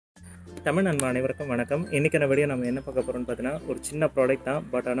தமிழ் நண்பா அனைவருக்கும் வணக்கம். இன்றைக்கான வீடியோ நம்ம என்ன பார்க்க போகிறோம்னு பார்த்தீங்கன்னா, ஒரு சின்ன ப்ராடக்ட் தான்.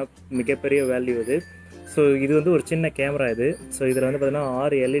 பட் ஆனால் மிகப்பெரிய வேல்யூ இது. ஸோ இது வந்து ஒரு சின்ன கேமரா இது. ஸோ இதில் வந்து பார்த்தீங்கன்னா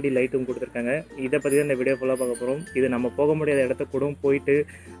 6 LED லைட்டும் கொடுத்துருக்காங்க. இதை பற்றி தான் இந்த வீடியோ ஃபுல்லாக பார்க்க போகிறோம். இது நம்ம போக முடியாத இடத்துக்கு கூட போயிட்டு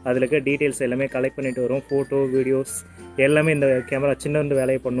அதில் இருக்க டீட்டெயில்ஸ் எல்லாமே கலெக்ட் பண்ணிட்டு வரும். ஃபோட்டோ, வீடியோஸ் எல்லாமே இந்த கேமரா சின்ன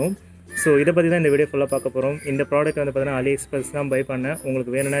வேலையை பண்ணும். ஸோ இதை பற்றி தான் இந்த வீடியோ ஃபுல்லாக பார்க்க போகிறோம். இந்த ப்ராடக்ட் வந்து பார்த்தீங்கன்னா AliExpress தான் பை பண்ணேன்.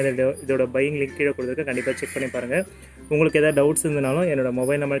 உங்களுக்கு வேணும்னா இதோட பையிங் லிங்க் கீழே கொடுத்துருக்கேன். கண்டிப்பாக செக் பண்ணி பாருங்கள். உங்களுக்கு எதாவது டவுட்ஸ் இருந்தனாலும் என்னோடய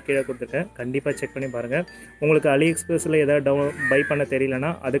மொபைல் நம்பர் கீழே கொடுத்துருக்கேன். கண்டிப்பாக செக் பண்ணி பாருங்கள். உங்களுக்கு AliExpressல எதாவது பை பண்ண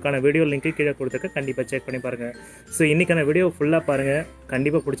தெரியலனா அதுக்கான வீடியோ லிங்க்கு கீழே கொடுத்துருக்கேன். கண்டிப்பாக செக் பண்ணி பாருங்கள். ஸோ இன்றைக்கான வீடியோ ஃபுல்லாக பாருங்கள்.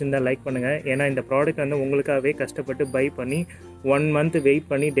 கண்டிப்பாக பிடிச்சிருந்தா லைக் பண்ணுங்கள். ஏன்னா இந்த ப்ராடக்ட் வந்து உங்களுக்காகவே கஷ்டப்பட்டு பை பண்ணி 1 month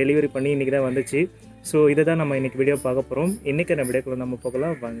வெயிட் பண்ணி டெலிவரி பண்ணி இன்றைக்கி தான் வந்துச்சு. ஸோ இதை தான் நம்ம இன்றைக்கி வீடியோ பார்க்க போகிறோம். இன்றைக்கான வீடியோக்குள்ள நம்ம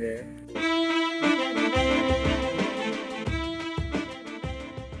போகலாம் வாங்க.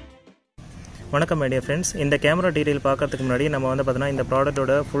 வணக்கம் மை டியர் ஃப்ரெண்ட்ஸ். இந்த கேமரா டீட்டெயில் பார்க்கறதுக்கு முன்னாடி நம்ம வந்து பார்த்தீங்கன்னா இந்த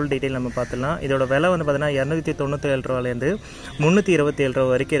ப்ராடக்ட்டோட ஃபுல் டீட்டெயில் நம்ம பார்த்துடலாம். இதோட விலை வந்து பார்த்தீங்கன்னா 297 ரூபாலேருந்து 327 ரூபா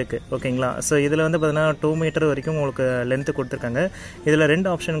வரைக்கும் இருக்குது. ஓகேங்களா? ஸோ இதில் வந்து பார்த்தீங்கன்னா 2 மீட்டர் வரைக்கும் உங்களுக்கு லென்த்து கொடுத்துருக்காங்க. இதில்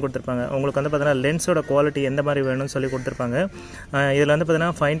 2 ஆப்ஷன் கொடுத்துருப்பாங்க. உங்களுக்கு வந்து பார்த்தீங்கன்னா லென்ஸோட குவாலிட்டி எந்த மாதிரி வேணும்னு சொல்லி கொடுத்துருப்பாங்க. இதில் வந்து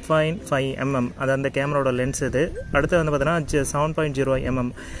பார்த்தீங்கன்னா 5.5 mm அது அந்த கேமராவோட லென்ஸ் இது. அடுத்து வந்து பார்த்தீங்கன்னா 7.0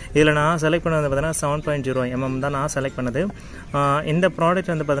 mm. இதில் நான் செலக்ட் பண்ணது வந்து பார்த்தீங்கன்னா 7.0 mm தான் நான் செலக்ட் பண்ணது. இந்த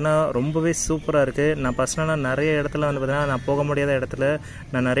ப்ராடக்ட் வந்து பார்த்தீங்கன்னா ரொம்பவே சூப்பராக இருக்குது. நான் பர்சனலாக நிறைய இடத்துல வந்து பார்த்தீங்கன்னா நான் போக முடியாத இடத்துல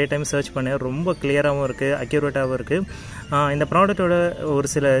நான் நிறைய டைம் சர்ச் பண்ணேன். ரொம்ப கிளியராகவும் இருக்குது, அக்யூரேட்டாகவும் இருக்குது. இந்த ப்ராடக்ட்டோட ஒரு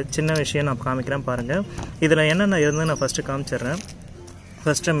சில சின்ன விஷயம் நான் காமிக்கிறேன் பாருங்கள். இதில் என்னென்ன இருந்து நான் ஃபஸ்ட்டு காமிச்சிடுறேன்.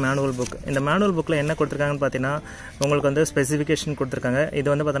 First manual book. இந்த மேனுவல் புக்கில் என்ன கொடுத்துருக்காங்கன்னு பார்த்தீங்கன்னா உங்களுக்கு வந்து ஸ்பெசிஃபிகேஷன் கொடுத்துருக்காங்க. இது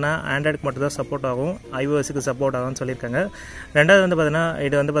வந்து பார்த்தீங்கன்னா ஆண்ட்ராய்டுக்கு மட்டும் தான் சப்போர்ட் ஆகும், iOSக்கு சப்போர்ட் ஆகும்னு சொல்லியிருக்காங்க. ரெண்டாவது வந்து பார்த்தீங்கன்னா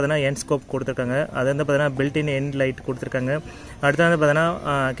இது வந்து பார்த்தீங்கன்னா எண்ட் ஸ்கோப் கொடுத்துருக்காங்க. அது வந்து பார்த்தீங்கன்னா பில்டின் எண்ட் லைட் கொடுத்துருக்காங்க. அடுத்து வந்து பார்த்தீங்கன்னா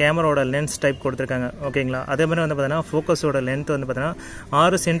கேமராவோட லென்ஸ் டைப் கொடுத்துருக்காங்க. ஓகேங்களா? அதே மாதிரி வந்து பார்த்தீங்கன்னா ஃபோக்கஸோட லென்த் வந்து பார்த்தீங்கன்னா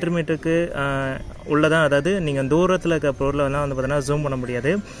 6 சென்டிமீட்டருக்கு உள்ளதான். அதாவது நீங்கள் தூரத்தில் இருக்க பொருளெல்லாம் வந்து பார்த்தீங்கன்னா ஜூம் பண்ண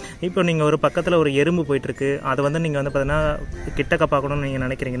முடியாது. இப்போ நீங்கள் ஒரு பக்கத்தில் ஒரு எறும்பு போயிட்டுருக்கு, அதை வந்து நீங்கள் வந்து பார்த்தீங்கன்னா கிட்டக்க பார்க்கணும்னு நீங்கள்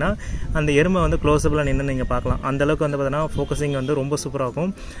நினைக்கிறீங்கன்னா அந்த எறும்பை வந்து க்ளோஸபிளாக நின்று நீங்கள் பார்க்கலாம். அந்தளவுக்கு வந்து பார்த்தீங்கன்னா ஃபோக்கஸிங் வந்து ரொம்ப சூப்பராக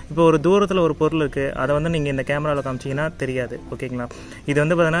இருக்கும். இப்போ ஒரு தூரத்தில் ஒரு பொருள் இருக்குது, அதை வந்து நீங்கள் இந்த கேமராவில் காமிச்சிங்கன்னா தெரியாது. ஓகேங்களா? இது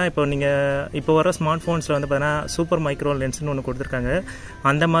வந்து பார்த்தீங்கன்னா இப்போ வர ஸ்மார்ட் ஃபோன்ஸில் வந்து பார்த்தீங்கன்னா சூப்பர் மைக்ரோ லென்ஸ்னு ஒன்று கொடுத்துருக்காங்க.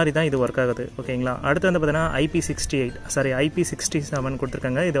 அந்த மாதிரி தான் இது ஒர்க் ஆகுது. ஓகேங்களா? அடுத்து வந்து பார்த்தீங்கன்னா IP67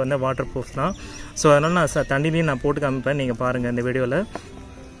 கொடுத்துருக்காங்க. இது வந்து வாட்டர் ப்ரூஃப் தான். ஸோ அதனால் நான் தண்ணிலையும் நான் போட்டு காமிப்பேன், நீங்கள் பாருங்கள் இந்த வீடியோவில்.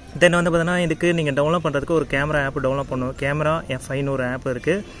 தென் வந்து பார்த்தீங்கன்னா இதுக்கு நீங்கள் டவுன்லோட் பண்ணுறதுக்கு ஒரு கேமரா ஆப் டவுன்லோட் பண்ணணும். கேமரா F5ன்னு ஒரு ஆப்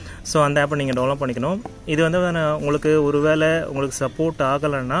இருக்குது. ஸோ அந்த ஆப்பை நீங்கள் டவுன்லோட் பண்ணிக்கணும். இது வந்து உங்களுக்கு ஒரு வேளை உங்களுக்கு சப்போர்ட்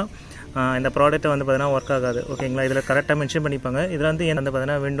ஆகலைன்னா இந்த ப்ராடக்ட்டை வந்து பார்த்தீங்கன்னா ஒர்க் ஆகாது. ஓகேங்களா? இதில் கரெக்டாக மென்ஷன் பண்ணிப்பாங்க. இதில் வந்து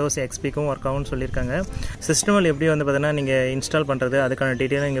பார்த்தீங்கன்னா விண்டோஸ் XPக்கும் ஒர்க் ஆகும்னு சொல்லியிருக்காங்க. சிஸ்டமில் எப்படி வந்து பார்த்தீங்கன்னா நீங்கள் இன்ஸ்டால் பண்ணுறது அதுக்கான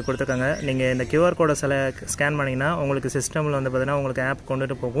டீட்டெயிலும் இங்கே கொடுத்துருக்காங்க. நீங்கள் இந்த QR கோடை ஸ்கேன் பண்ணிங்கன்னா உங்களுக்கு சிஸ்டமில் வந்து பார்த்தீங்கன்னா உங்களுக்கு ஆப்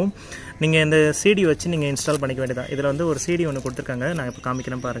கொண்டுட்டு போகும். நீங்கள் இந்த CD வச்சு நீங்கள் இன்ஸ்டால் பண்ணிக்க வேண்டியதான். இதில் வந்து ஒரு CD ஒன்று கொடுத்துருக்காங்க. நான் இப்போ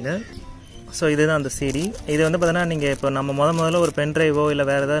காமிக்கிறேன் பாருங்கள். ஸோ இதுதான் அந்த CD. இது வந்து பார்த்தீங்கன்னா நீங்கள் இப்போ நம்ம முதல்ல ஒரு பென் ட்ரைவோ இல்லை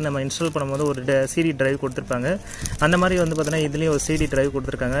வேறு ஏதாவது நம்ம இன்ஸ்டால் பண்ணும்போது ஒரு CD ட்ரைவ் கொடுத்துருப்பாங்க. அந்த மாதிரி வந்து பார்த்தீங்கன்னா இதுலேயும் ஒரு CD ட்ரைவ்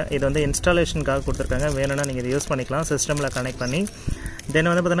கொடுத்துருக்காங்க. இது வந்து இன்ஸ்டாலேஷனுக்காக கொடுத்துருக்காங்க. வேணும்னா நீங்கள் இதை யூஸ் பண்ணிக்கலாம் சிஸ்டமில் கனெக்ட் பண்ணி. தென்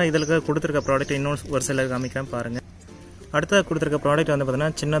வந்து பார்த்தீங்கன்னா இதில் கொடுத்துருக்க ப்ராடக்ட் இன்னும் ஒரு சிலர் காமிக்கிறேன் பாருங்கள். அடுத்தது கொடுத்துருக்க ப்ராடக்ட் வந்து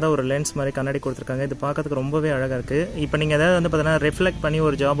பார்த்தீங்கன்னா சின்னதாக ஒரு லென்ஸ் மாதிரி கண்ணாடி கொடுத்துருக்காங்க. இது பார்க்கறதுக்கு ரொம்பவே அழகாக இருக்குது. இப்போ நீங்கள் எதாவது வந்து பார்த்தீங்கன்னா ரிஃப்ளெக்ட் பண்ணி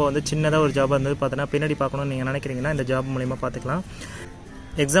ஒரு ஜாபை வந்து சின்னதாக ஒரு ஜாபை வந்து பார்த்தீங்கன்னா பின்னாடி பார்க்கணும்னு நீங்கள் நினைக்கிறீங்கன்னா இந்த ஜாப் மூலிமா பார்த்துக்கலாம்.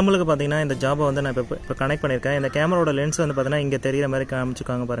 எக்ஸாம்பிளுக்கு பார்த்தீங்கன்னா இந்த ஜாபை வந்து நான் இப்போ கனெக்ட் பண்ணியிருக்கேன். இந்த கேமராவோட லென்ஸ் வந்து பார்த்தீங்கன்னா இங்கே தெரிகிற மாதிரி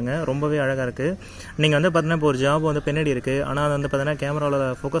காமிச்சிருக்காங்க பாருங்கள். ரொம்பவே அழகாக இருக்குது. நீங்கள் வந்து பார்த்தீங்கன்னா இப்போ ஒரு ஜாப் வந்து பின்னாடி இருக்குது, ஆனால் அது வந்து பார்த்தீங்கன்னா கேமராவில்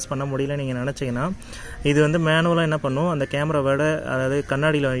ஃபோக்கஸ் பண்ண முடியல நீங்கள் நினச்சிங்கன்னா இது வந்து மேனுவலாக என்ன பண்ணும், அந்த கேமராவோட அதாவது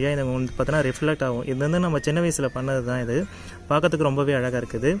கண்ணாடியில் வழியாக இது வந்து பார்த்தீங்கன்னா ரிஃப்ளெக்ட் ஆகும். இது வந்து நம்ம சின்ன வயசில் பண்ணது தான். இது பார்க்கறதுக்கு ரொம்பவே அழகாக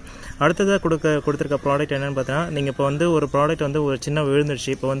இருக்குது. அடுத்ததாக கொடுத்துருக்க ப்ராடக்ட் என்னென்னு பார்த்தீங்கன்னா நீங்கள் இப்போ வந்து ஒரு ப்ராடக்ட் வந்து ஒரு சின்ன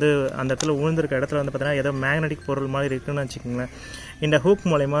விழுந்துருச்சு. இப்போ வந்து அந்த இடத்துல விழுந்திருக்க இடத்துல வந்து பார்த்தீங்கன்னா ஏதோ மேக்னெட்டிக் பொருள் மாதிரி இருக்குதுன்னு வச்சுக்கோங்களேன். இந்த ஹூக்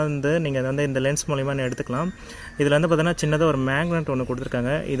மூலமா வந்து நீங்கள் வந்து இந்த லென்ஸ் மூலமா எடுத்துக்கலாம். இதில் வந்து பார்த்தீங்கன்னா சின்னதாக ஒரு மேக்னெட் ஒன்று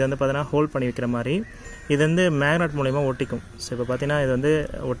கொடுத்துருக்காங்க. இது வந்து பார்த்தீங்கன்னா ஹோல்ட் பண்ணி வைக்கிற மாதிரி. இது வந்து மேக்னெட் மூலமா ஒட்டிக்கும். ஸோ இப்போ பார்த்தீங்கன்னா இது வந்து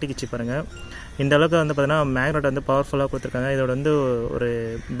ஒட்டிக்கிச்சு பாருங்கள். இந்த அளவுக்கு வந்து பார்த்தீங்கன்னா மேக்னெட் வந்து பவர்ஃபுல்லாக கொடுத்துருக்காங்க. இதோட வந்து ஒரு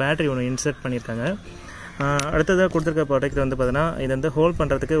பேட்டரி ஒன்று இன்சர்ட் பண்ணியிருக்காங்க. அடுத்ததாக கொடுத்துருக்க ப்ராடக்ட் வந்து பார்த்தீங்கன்னா இது வந்து ஹோல்ட்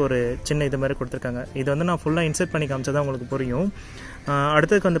பண்ணுறதுக்கு ஒரு சின்ன இது மாதிரி கொடுத்துருக்காங்க. இது வந்து நான் ஃபுல்லாக இன்சர்ட் பண்ணி காமிச்சா தான் உங்களுக்கு புரியும்.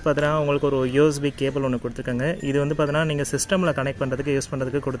 அடுத்ததுக்கு வந்து பார்த்தீங்கன்னா உங்களுக்கு ஒரு USB கேபிள் ஒன்று கொடுத்துருக்காங்க. இது வந்து பார்த்தீங்கன்னா நீங்கள் சிஸ்டமில் கனெக்ட் பண்ணுறதுக்கு யூஸ்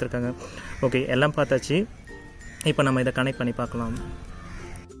பண்ணுறதுக்கு கொடுத்துருக்காங்க. ஓகே, எல்லாம் பார்த்தாச்சு. இப்போ நம்ம இதை கனெக்ட் பண்ணி பார்க்கலாம்.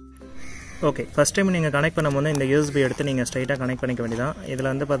 ஓகே, ஃபஸ்ட் டைம் நீங்கள் கனெக்ட் பண்ணும்போது இந்த USB எடுத்து நீங்கள் ஸ்ட்ரைட்டாக கனெக்ட் பண்ணிக்க வேண்டியதான். இதில்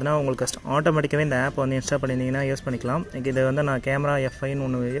வந்து பார்த்தீங்கன்னா உங்களுக்கு ஆட்டோமேட்டிக்காகவே இந்த ஆப் வந்து இன்ஸ்டால் பண்ணியிருந்தீங்கன்னா யூஸ் பண்ணிக்கலாம். இது வந்து நான் கேமரா F5ன்னு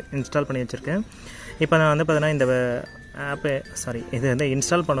ஒன்று இன்ஸ்டால் பண்ணி வச்சுருக்கேன். இப்போ நான் வந்து பார்த்தீங்கன்னா இந்த ஆப்பை இது வந்து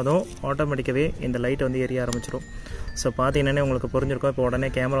இன்ஸ்டால் பண்ணதும் ஆட்டோமேட்டிக்காகவே இந்த லைட் வந்து எரிய ஆரம்பிச்சிடும். ஸோ பார்த்தீங்கன்னா உங்களுக்கு புரிஞ்சிருக்கும். இப்போ உடனே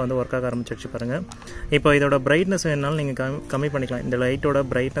கேமரா வந்து ஒர்க் ஆக ஆரம்பிச்சிடுச்சு பாருங்கள். இப்போ இதோட பிரைட்னஸ் வேணாலும் நீங்கள் கம்மி பண்ணிக்கலாம். இந்த லைட்டோட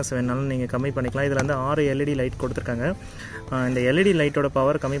பிரைட்னஸ் வேணாலும் நீங்கள் கம்மி பண்ணிக்கலாம். இதில் வந்து 6 LED லைட் கொடுத்துருக்காங்க. இந்த LED லைட்டோட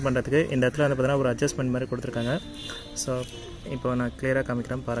பவர் கம்மி பண்ணுறதுக்கு இந்த இடத்துல வந்து பார்த்தீங்கன்னா ஒரு அட்ஜஸ்ட்மெண்ட் மாதிரி கொடுத்துருக்காங்க. ஸோ இப்போ நான் கிளியராக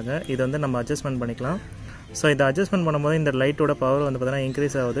காமிக்கிறேன் பாருங்கள். இது வந்து நம்ம அட்ஜஸ்ட்மெண்ட் பண்ணிக்கலாம். ஸோ இதை அட்ஜஸ்ட்மெண்ட் பண்ணும்போது இந்த லைட்டோட பவர் வந்து பார்த்தீங்கன்னா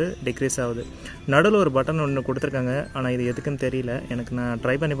இன்க்ரீஸ் ஆகுது, டிக்ரீஸ் ஆகுது. நடுவில் ஒரு பட்டன் ஒன்று கொடுத்துருக்காங்க. ஆனால் இது எதுக்குன்னு தெரியல எனக்கு. நான்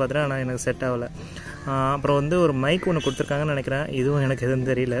ட்ரை பண்ணி பார்த்துட்டேன், ஆனால் எனக்கு செட் ஆகலை. அப்புறம் வந்து ஒரு மைக் ஒன்று கொடுத்துருக்காங்கன்னு நினைக்கிறேன். இதுவும் எனக்கு எதுவும்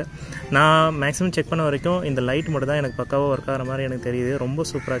தெரியல. நான் மேக்ஸிமம் செக் பண்ண வரைக்கும் இந்த லைட் மட்டும் தான் எனக்கு பக்காவாக ஒர்க் ஆகிற மாதிரி எனக்கு தெரியுது. ரொம்ப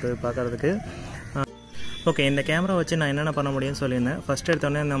சூப்பராக இருக்குது பார்க்குறதுக்கு. ஓகே, இந்த கேமரா வச்சு நான் என்னென்ன பண்ண முடியும்னு சொல்லியிருந்தேன். ஃபஸ்ட்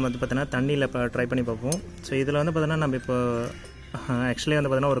எடுத்தோடனே நம்ம வந்து பார்த்தீங்கன்னா தண்ணியில் இப்போ ட்ரை பண்ணி பார்ப்போம். ஸோ இதில் வந்து பார்த்தீங்கன்னா நம்ம இப்போ ஆக்சுவலி வந்து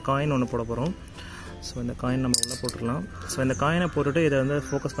பார்த்தீங்கன்னா ஒரு காயின் ஒன்று போட போகிறோம். ஸோ இந்த காயின் நம்ம உள்ளே போட்டுடலாம். ஸோ இந்த காயினை போட்டுட்டு இதை வந்து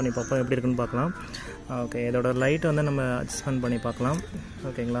ஃபோக்கஸ் பண்ணி பார்ப்போம் எப்படி இருக்குன்னு பார்க்கலாம். ஓகே, இதோட லைட் வந்து நம்ம அட்ஜஸ்ட்மெண்ட் பண்ணி பார்க்கலாம்.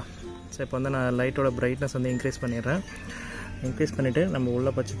 ஓகேங்களா. ஸோ இப்போ வந்து நான் லைட்டோட பிரைட்னஸ் வந்து இன்க்ரீஸ் பண்ணிடுறேன். இன்க்ரீஸ் பண்ணிவிட்டு நம்ம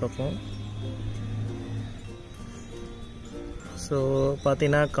உள்ளே வச்சு பார்ப்போம். ஸோ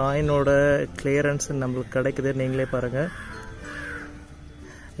பார்த்தீங்கன்னா காயினோட கிளியரன்ஸ் நம்மளுக்கு கிடைக்குது. நீங்களே பாருங்கள்.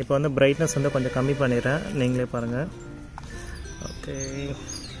 இப்போ வந்து பிரைட்னஸ் வந்து கொஞ்சம் கம்மி பண்ணிடுறேன். நீங்களே பாருங்கள். ஓகே,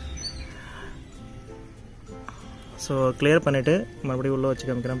 ஸோ கிளியர் பண்ணிவிட்டு மறுபடியும் உள்ளே வச்சு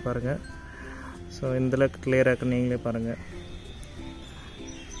காமிக்கிறேன் பாருங்கள். ஸோ இதில் கிளியராக இருக்குது. நீங்களே பாருங்கள்.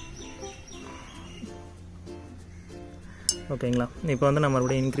 ஓகேங்களா. இப்போ வந்து நான்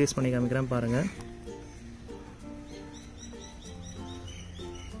மறுபடியும் இன்க்ரீஸ் பண்ணி காமிக்கிறேன் பாருங்கள்.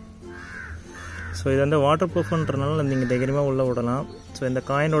 ஸோ இது வந்து வாட்டர் ப்ரூஃப்ன்றனால நீங்கள் தைரியமாக உள்ளே விடலாம். ஸோ இந்த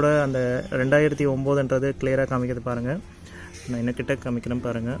காயினோட அந்த 2009ன்றது கிளியராக காமிக்கிறது பாருங்கள். நான் இன்னும் கிட்ட காமிக்கிறேன்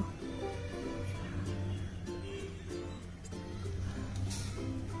பாருங்கள்.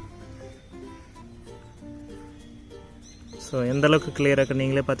 ஸோ எந்தளவுக்கு கிளியராக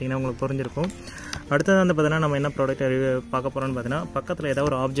நீங்களே பார்த்தீங்கன்னா உங்களுக்கு புரிஞ்சிருக்கும். அடுத்தது வந்து பார்த்தீங்கன்னா நம்ம என்ன ப்ராடக்ட் பார்க்க போகிறோம்னு பார்த்தீங்கன்னா பக்கத்தில் ஏதாவது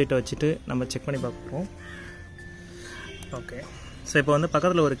ஒரு ஆப்ஜெக்டை வச்சுட்டு நம்ம செக் பண்ணி பார்ப்போம். ஓகே, ஸோ இப்போ வந்து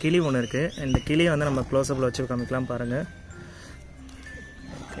பக்கத்தில் ஒரு கிளி ஒன்று இருக்குது. இந்த கிளியை வந்து நம்ம க்ளோஸ்அப்பில் வச்சு காமிக்கலாம் பாருங்கள்.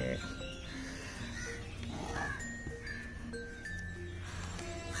 ஓகே,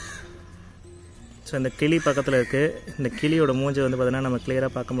 ஸோ இந்த கிளி பக்கத்தில் இருக்குது. இந்த கிளியோட மூஞ்சி வந்து பார்த்தீங்கன்னா நம்ம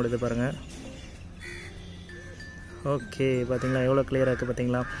கிளியராக பார்க்க முடியுது பாருங்கள். ஓகே, பார்த்தீங்களா எவ்வளோ கிளியராக இருக்குது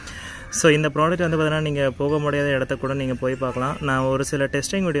பார்த்தீங்களா. ஸோ இந்த ப்ராடக்ட் வந்து பார்த்தீங்கன்னா நீங்கள் போக முடியாத இடத்த கூட நீங்கள் போய் பார்க்கலாம். நான் ஒரு சில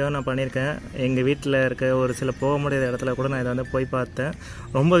டெஸ்டிங் வீடியோ நான் பண்ணியிருக்கேன். எங்கள் வீட்டில் இருக்க ஒரு சில போக முடியாத இடத்துல கூட நான் இதை வந்து போய் பார்த்தேன்.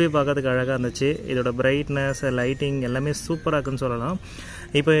 ரொம்பவே பார்க்கறதுக்கு அழகாக இருந்துச்சு. இதோட பிரைட்னஸ், லைட்டிங் எல்லாமே சூப்பராக இருக்குன்னு சொல்லலாம்.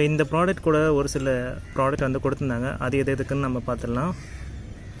 இப்போ இந்த ப்ராடக்ட் கூட ஒரு சில ப்ராடக்ட் வந்து கொடுத்துருந்தாங்க. அது எதுக்குன்னு நம்ம பார்த்துடலாம்.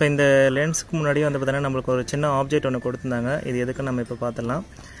 இப்போ இந்த லென்ஸுக்கு முன்னாடியே வந்து பார்த்தீங்கன்னா நம்மளுக்கு ஒரு சின்ன ஆப்ஜெக்ட் ஒன்று கொடுத்துருந்தாங்க. இது எதுக்குன்னு நம்ம இப்போ பார்த்துடலாம்.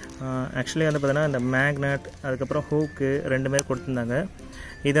 ஆக்சுவலி வந்து பார்த்தீங்கன்னா இந்த மேக்னெட் அதுக்கப்புறம் ஹூக்கு ரெண்டுமே கொடுத்துருந்தாங்க.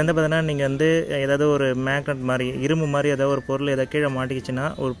 இது வந்து பார்த்தீங்கன்னா நீங்கள் வந்து ஏதாவது ஒரு மேக்னெட் மாதிரி இரும்பு மாதிரி ஏதாவது ஒரு பொருள் எதாவது கீழே மாட்டிக்கிச்சுன்னா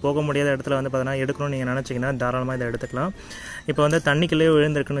ஒரு போக முடியாத இடத்துல வந்து பார்த்தீங்கன்னா எடுக்கணும்னு நீங்கள் நினச்சிங்கன்னா தாராளமாக இதை எடுத்துக்கலாம். இப்போ வந்து தண்ணிக்குள்ளே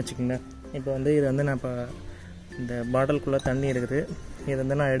விழுந்திருக்குன்னு வச்சுக்கோங்க. இப்போ வந்து இது வந்து நான் இப்போ இந்த பாட்டிலுக்குள்ளே தண்ணி இருக்குது. இது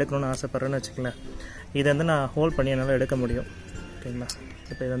வந்து நான் எடுக்கணும்னு ஆசைப்பட்றேன்னு வச்சுக்கோங்களேன். இதை வந்து நான் ஹோல்ட் பண்ணி என்னால் எடுக்க முடியும். ஓகேங்களா.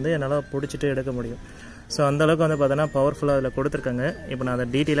 இப்போ இது வந்து என்னால் பிடிச்சிட்டு எடுக்க முடியும். ஸோ அந்தளவுக்கு வந்து பார்த்தோன்னா பவர்ஃபுல்லாக அதில் கொடுத்துருக்காங்க. இப்போ நான் அதை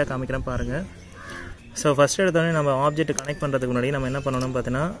டீட்டெயிலாக காமிக்கிறேன் பாருங்கள். ஸோ ஃபஸ்ட் எடுத்தோடனே நம்ம ஆப்ஜெக்ட் கனெக்ட் பண்ணுறதுக்கு முன்னாடி நம்ம என்ன பண்ணணும்னு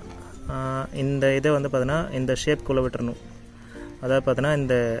பார்த்தீங்கன்னா இந்த இதை வந்து பார்த்தீங்கன்னா இந்த ஷேப்குள்ளே விட்டுறணும். அதாவது பார்த்தீங்கன்னா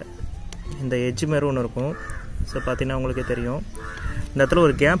இந்த எட்ஜ் மாரி ஒன்று இருக்கும். ஸோ பார்த்தீங்கன்னா உங்களுக்கே தெரியும். இந்த இடத்துல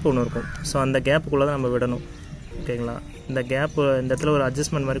ஒரு கேப் ஒன்று இருக்கும். ஸோ அந்த கேப்புக்குள்ளே தான் நம்ம விடணும். ஓகேங்களா. இந்த கேப்பு இந்த இடத்துல ஒரு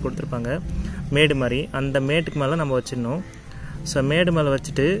அட்ஜஸ்ட்மெண்ட் மாதிரி கொடுத்துருப்பாங்க, மேடு மாதிரி. அந்த மேட்டுக்கு மேலே நம்ம வச்சிடணும். ஸோ மேடு மேலே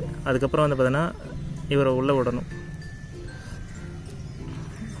வச்சுட்டு அதுக்கப்புறம் வந்து பார்த்தீங்கன்னா இவரை உள்ளே விடணும்.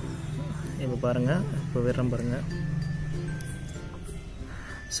 இப்போ பாருங்கள், இப்போ விடுறேன் பாருங்கள்.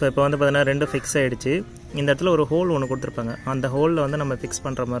 ஸோ இப்போ வந்து பார்த்தீங்கன்னா ரெண்டும் ஃபிக்ஸ் ஆகிடுச்சு. இந்த இடத்துல ஒரு ஹோல் ஒன்று கொடுத்துருப்பாங்க. அந்த ஹோலில் வந்து நம்ம ஃபிக்ஸ்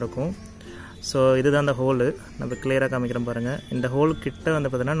பண்ணுற மாதிரி இருக்கும். ஸோ இதுதான் அந்த ஹோலு. நம்ம கிளியராக காமிக்கிறோம் பாருங்கள். இந்த ஹோல் கிட்ட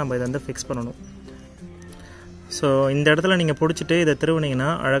வந்து பார்த்தீங்கன்னா நம்ம இதை வந்து ஃபிக்ஸ் பண்ணணும். ஸோ இந்த இடத்துல நீங்கள் பிடிச்சிட்டு இதை திருவினீங்கன்னா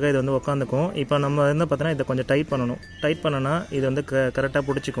அழகாக இது வந்து உட்காந்துக்கும். இப்போ நம்ம வந்து பார்த்தோன்னா இதை கொஞ்சம் டைட் பண்ணணும். டைட் பண்ணோன்னா இது வந்து கரெக்டாக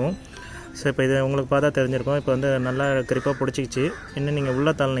பிடிச்சிக்கும். ஸோ இப்போ இது உங்களுக்கு பார்த்தா தெரிஞ்சிருக்கும். இப்போ வந்து நல்லா கிரிப்பாக பிடிச்சிக்கிச்சு. இன்னும் நீங்கள்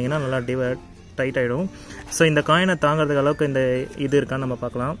உள்ளே தள்ளினீங்கன்னா நல்லா டைட் ஆகிடும். ஸோ இந்த காயினை தாங்கிறதுக்கு அளவுக்கு இந்த இது இருக்கான்னு நம்ம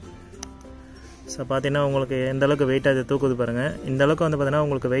பார்க்கலாம். ஸோ பார்த்தீங்கன்னா உங்களுக்கு எந்த அளவுக்கு வெயிட்டாக இது தூக்குது பாருங்கள். இந்த அளவுக்கு வந்து பார்த்தீங்கன்னா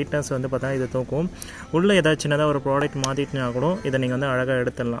உங்களுக்கு வெயிட்னஸ் வந்து பார்த்தா இது தூக்கும். உள்ளே ஏதாச்சும் சின்னதாக ஒரு ப்ராடக்ட் மாற்றிட்டுனா கூட இதை நீங்கள் வந்து அழகாக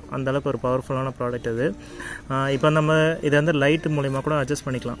எடுத்துடலாம். அந்தளவுக்கு ஒரு பவர்ஃபுல்லான ப்ராடக்ட் இது. இப்போ நம்ம இதை வந்து லைட் மூலிமா கூட அட்ஜஸ்ட்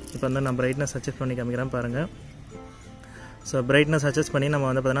பண்ணிக்கலாம். இப்போ வந்து நான் பிரைட்னஸ் அட்ஜஸ்ட் பண்ணி காமிக்கிறேன் பாருங்கள். ஸோ பிரைட்னஸ் அட்ஜஸ்ட் பண்ணி நம்ம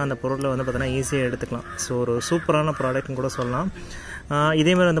வந்து பார்த்தீங்கன்னா அந்த பொருளை வந்து பார்த்தீங்கன்னா ஈஸியாக எடுத்துக்கலாம். ஸோ ஒரு சூப்பரான ப்ராடக்ட்னு கூட சொல்லலாம்.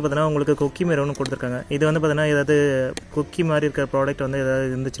 இதேமாதிரி வந்து பார்த்தீங்கன்னா உங்களுக்கு குக்கி மாரி ஒன்று கொடுத்துருக்காங்க. இது வந்து பார்த்தீங்கன்னா ஏதாவது குக்கி மாதிரி இருக்கிற ப்ராடக்ட் வந்து ஏதாவது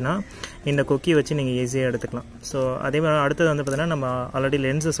இருந்துச்சுன்னா இந்த குக்கி வச்சு நீங்கள் ஈஸியாக எடுத்துக்கலாம். ஸோ அதேமாதிரி அடுத்தது வந்து பார்த்தீங்கன்னா நம்ம ஆல்ரெடி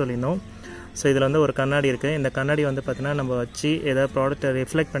லென்ஸு சொல்லியிருந்தோம். ஸோ இதில் வந்து ஒரு கண்ணாடி இருக்குது. இந்த கண்ணாடி வந்து பார்த்தீங்கன்னா நம்ம வச்சு ஏதாவது ப்ராடக்ட்டை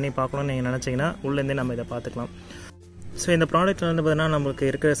ரிஃப்ளெக்ட் பண்ணி பார்க்கணும்னு நீங்கள் நினச்சிங்கன்னா உள்ளேருந்தே நம்ம இதை பார்த்துக்கலாம். ஸோ இந்த ப்ராடக்ட்டில் வந்து பார்த்தீங்கன்னா நம்மளுக்கு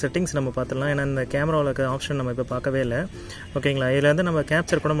இருக்கிற செட்டிங்ஸ் நம்ம பார்த்துக்கலாம். ஏன்னா இந்த கேமராவில் இருக்க ஆப்ஷன் நம்ம இப்போ பார்க்கவே இல்லை. ஓகேங்களா, இதில் வந்து நம்ம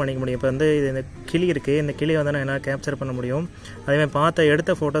கேப்சர் கூட பண்ணிக்க முடியும். இப்போ வந்து இது இந்த கிளி இருக்குது, இந்த கிளியை வந்து நான் என்னால் கேப்சர் பண்ண முடியும். அதேமாதிரி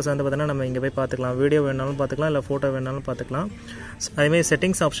எடுத்த ஃபோட்டோஸ் வந்து பார்த்தீங்கன்னா நம்ம இங்கே போய் பார்த்துக்கலாம். வீடியோ வேணாலும் பார்த்துக்கலாம், இல்லை ஃபோட்டோ வேணாலும் பார்த்துக்கலாம். அதேமாதிரி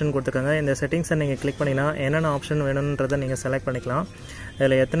செட்டிங்ஸ் ஆப்ஷன் கொடுத்துருக்காங்க. இந்த செட்டிங்ஸை நீங்கள் கிளிக் பண்ணிங்கன்னா என்னென்ன ஆப்ஷன் வேணுன்றதை நீங்கள் செலக்ட் பண்ணிக்கலாம்.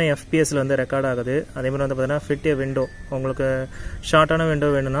 இதில் எத்தனை எஃபிஎஸில் வந்து ரெக்கார்ட் ஆகுது. அதேமாதிரி வந்து பார்த்தீங்கன்னா ஃபிட் ஏ விண்டோ, உங்களுக்கு ஷார்ட்டான விண்டோ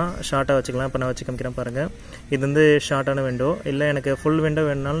வேணும்னா ஷார்ட்டாக வச்சுக்கலாம். இப்போ நான் வச்சு காமிக்கிறேன் பாருங்கள். இது வந்து ஷார்ட்டான விண்டோ. இல்லை எனக்கு ஃபுல் விண்டோ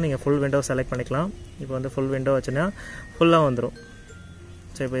வேணுனாலும் நீங்கள் ஃபுல் விண்டோ செலக்ட் பண்ணிக்கலாம். இப்போ வந்து ஃபுல் விண்டோ வச்சுன்னா ஃபுல்லாக வந்துடும்.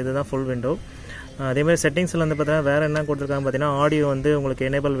 ஸோ இப்போ இதுதான் ஃபுல் விண்டோ. அதேமாதிரி செட்டிங்ஸில் வந்து பார்த்தீங்கன்னா வேறு என்ன கொடுத்துருக்காங்க பார்த்தீங்கன்னா, ஆடியோ வந்து உங்களுக்கு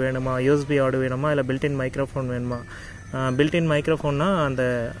எனேபிள் வேணுமா, யூஎஸ்பி ஆடியோ வேணுமா, இல்லை பில்டின் மைக்ரோஃபோன் வேணுமா. பில்டின் மைக்ரோஃபோன்னா அந்த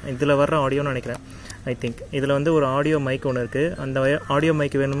இதில் வர்ற ஆடியோன்னு நினைக்கிறேன். ஐ திங்க் இதில் வந்து ஒரு ஆடியோ மைக் ஒன்று இருக்குது. அந்த ஆடியோ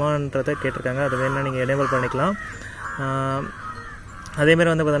மைக் வேணுமான்றதை கேட்டிருக்காங்க. அது வேணும்னா நீங்கள் எனேபிள் பண்ணிக்கலாம்.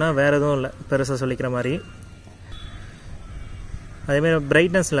 அதேமாதிரி வந்து பார்த்தீங்கன்னா வேறு எதுவும் இல்லை பெருசாக சொல்லிக்கிற மாதிரி. அதேமாதிரி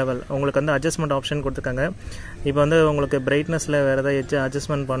பிரைட்னஸ் லெவல் உங்களுக்கு வந்து அட்ஜஸ்ட்மெண்ட் ஆப்ஷன் கொடுத்துருக்காங்க. இப்போ வந்து உங்களுக்கு பிரைட்னஸில் வேறு ஏதாவது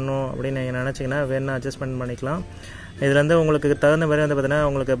அட்ஜஸ்ட்மெண்ட் பண்ணணும் அப்படின்னு நீங்கள் நினச்சிங்கன்னா வேணால் அட்ஜஸ்ட்மெண்ட் பண்ணிக்கலாம். இதில் வந்து உங்களுக்கு தகுந்த மாதிரி வந்து பார்த்தீங்கன்னா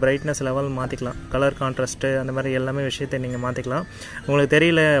உங்களுக்கு பிரைட்னஸ் லெவல் மாற்றிக்கலாம். கலர் கான்ட்ராஸ்ட்டு அந்த மாதிரி எல்லாமே விஷயத்தை நீங்கள் மாற்றிக்கலாம். உங்களுக்கு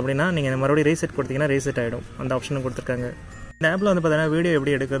தெரியல அப்படின்னா நீங்கள் மறுபடியும் ரீசெட் கொடுத்தீங்கன்னா ரீசெட் ஆகிடும். அந்த ஆப்ஷனும் கொடுத்துருக்காங்க. இந்த ஆப்பில் வந்து பார்த்தீங்கன்னா வீடியோ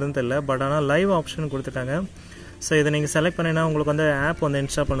எப்படி எடுக்கிறதுன்னு தெரியல, பட் ஆனால் லைவ் ஆப்ஷன் கொடுத்துருக்காங்க. ஸோ இதை நீங்கள் செலக்ட் பண்ணிங்கன்னா உங்களுக்கு வந்து ஆப் வந்து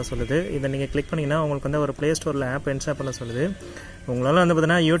இன்ஸ்டால் பண்ண சொல்லுது. இதை நீங்கள் கிளிக் பண்ணிங்கன்னா உங்களுக்கு வந்து ஒரு ப்ளே ஸ்டோரில் ஆப் இன்ஸ்டால் பண்ண சொல்லுது. உங்களால் வந்து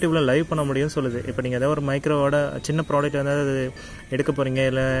பார்த்தீங்கன்னா யூடியூப்பில் லைவ் பண்ண முடியும்னு சொல்லுது. இப்போ நீங்கள் ஏதாவது ஒரு மைக்ரோவோட சின்ன ப்ராடக்ட் வந்து எடுக்க போகிறீங்க,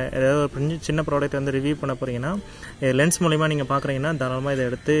 இல்லை ஏதாவது ஒரு சின்ன ப்ராடக்ட் வந்து ரிவ்யூ பண்ண போகிறீங்கன்னா லென்ஸ் மூலிமா நீங்கள் பார்க்குறீங்கன்னா தாராளமாக இதை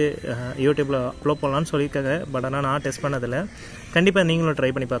எடுத்து யூடியூப்பில் அப்லோட் பண்ணலான்னு சொல்லியிருக்காங்க. பட் ஆனால் நான் டெஸ்ட் பண்ணதில்லை. கண்டிப்பாக நீங்களும்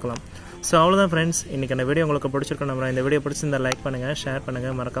ட்ரை பண்ணி பார்க்கலாம். ஸோ அவ்வளோதான் ஃப்ரெண்ட்ஸ், இன்றைக்கி அந்த வீடியோ உங்களுக்கு பிடிச்சிருக்கோம். நம்ம இந்த வீடியோ பிடிச்சிருந்தா லைக் பண்ணுங்கள், ஷேர்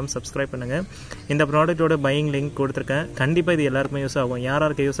பண்ணுங்கள், மறக்காமல் சப்ஸ்கிரைப் பண்ணுங்கள். இந்த ப்ராடக்ட்டோட பையிங் லிங்க் கொடுத்துருக்கேன். கண்டிப்பாக இது எல்லாருக்குமே யூஸ் ஆகும்.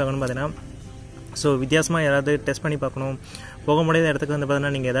 யாருக்கு யூஸ் ஆகணும்னு பார்த்தீங்கன்னா, ஸோ வித்தியாசமாக யாராவது டெஸ்ட் பண்ணி பார்க்கணும், போக முடியாத இடத்துக்கு வந்து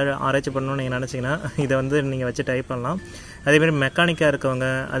பார்த்தீங்கன்னா நீங்கள் எதாவது ஆராய்ச்சி பண்ணணும்னு நீங்கள் நினச்சிங்கன்னா இதை வந்து நீங்கள் வச்சு டைப் பண்ணலாம். அதேமாதிரி மெக்கானிக்காக இருக்கவங்க,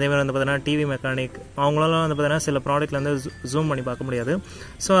 அதேமாதிரி வந்து பார்த்தீங்கன்னா டிவி மெக்கானிக், அவங்களால வந்து பார்த்தீங்கன்னா சில ப்ராடக்ட்டில் வந்து ஜூம் பண்ணி பார்க்க முடியாது.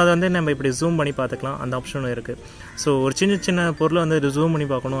 ஸோ அதை வந்து நம்ம இப்படி ஜூம் பண்ணி பார்த்துக்கலாம். அந்த ஆப்ஷனும் இருக்குது. ஸோ ஒரு சின்ன பொருளை வந்து ஜூம் பண்ணி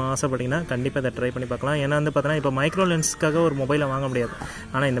பார்க்கணும் ஆசைப்பட்டிங்கன்னா கண்டிப்பாக இதை ட்ரை பண்ணி பார்க்கலாம். ஏன்னா வந்து பார்த்தீங்கன்னா இப்போ மைக்ரோ லென்ஸ்க்காக ஒரு மொபைலை வாங்க முடியாது.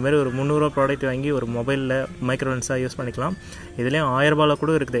 ஆனால் இந்தமாதிரி ஒரு 300 ப்ராடக்ட் வாங்கி ஒரு மொபைலில் மைக்ரோ லென்ஸாக யூஸ் பண்ணிக்கலாம். இதுலேயும் 1000 ரூபாயில்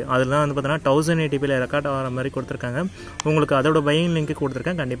கூட இருக்குது. அதெல்லாம் வந்து பார்த்தீங்கன்னா 1080p ரெக்கார்ட் ஆகிற மாதிரி கொடுத்துருக்காங்க. உங்களுக்கு அதோட பையிங் லிங்க்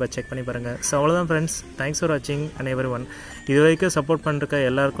கொடுத்துருக்கேன். கண்டிப்பாக செக் பண்ணி பாருங்கள். ஸோ அவ்வளோதான் ஃப்ரெண்ட்ஸ், தேங்க்ஸ் ஃபார் வாட்சிங் அண்ட் எவ்ரிஒன். இது வரைக்கும் சப்போர்ட் பண்ணுறக்க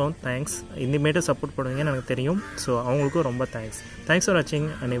எல்லாருக்கும் தேங்க்ஸ். இனிமேட்டு சப்போர்ட் பண்ணுவீங்கன்னு எனக்கு தெரியும். ஸோ அவங்களுக்கும் ரொம்ப தேங்க்ஸ் ஃபார் வாட்சிங்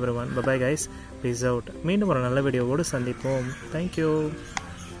and everyone. Bye guys, peace out. மீண்டும் ஒரு நல்ல வீடியோவோடு சந்திப்போம். தேங்க்யூ.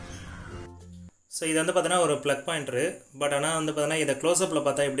 ஸோ இது வந்து பார்த்தீங்கன்னா ஒரு ப்ளக் பாயிண்ட்ரு. பட் ஆனால் வந்து பார்த்தீங்கன்னா இதை க்ளோஸ்அப்பில்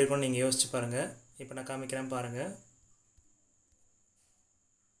பார்த்தா எப்படி இருக்கும்னு நீங்கள் யோசிச்சு பாருங்கள். இப்போ நான் காமிக்கிறேன் பாருங்கள்.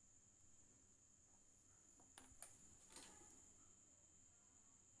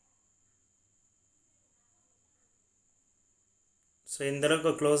 ஸோ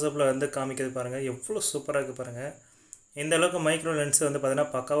இந்தளவுக்கு க்ளோஸ்அப்பில் வந்து காமிக்கிறது பாருங்கள், எவ்வளோ சூப்பராக இருக்குது பாருங்கள். இந்த அளவுக்கு மைக்ரோ லென்ஸ் வந்து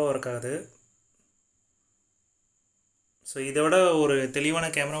பார்த்தீங்கன்னா பக்காவாக இருக்காது. ஸோ இதோட ஒரு தெளிவான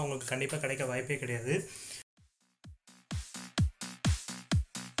கேமரா உங்களுக்கு கண்டிப்பாக கிடைக்க வாய்ப்பே கிடையாது.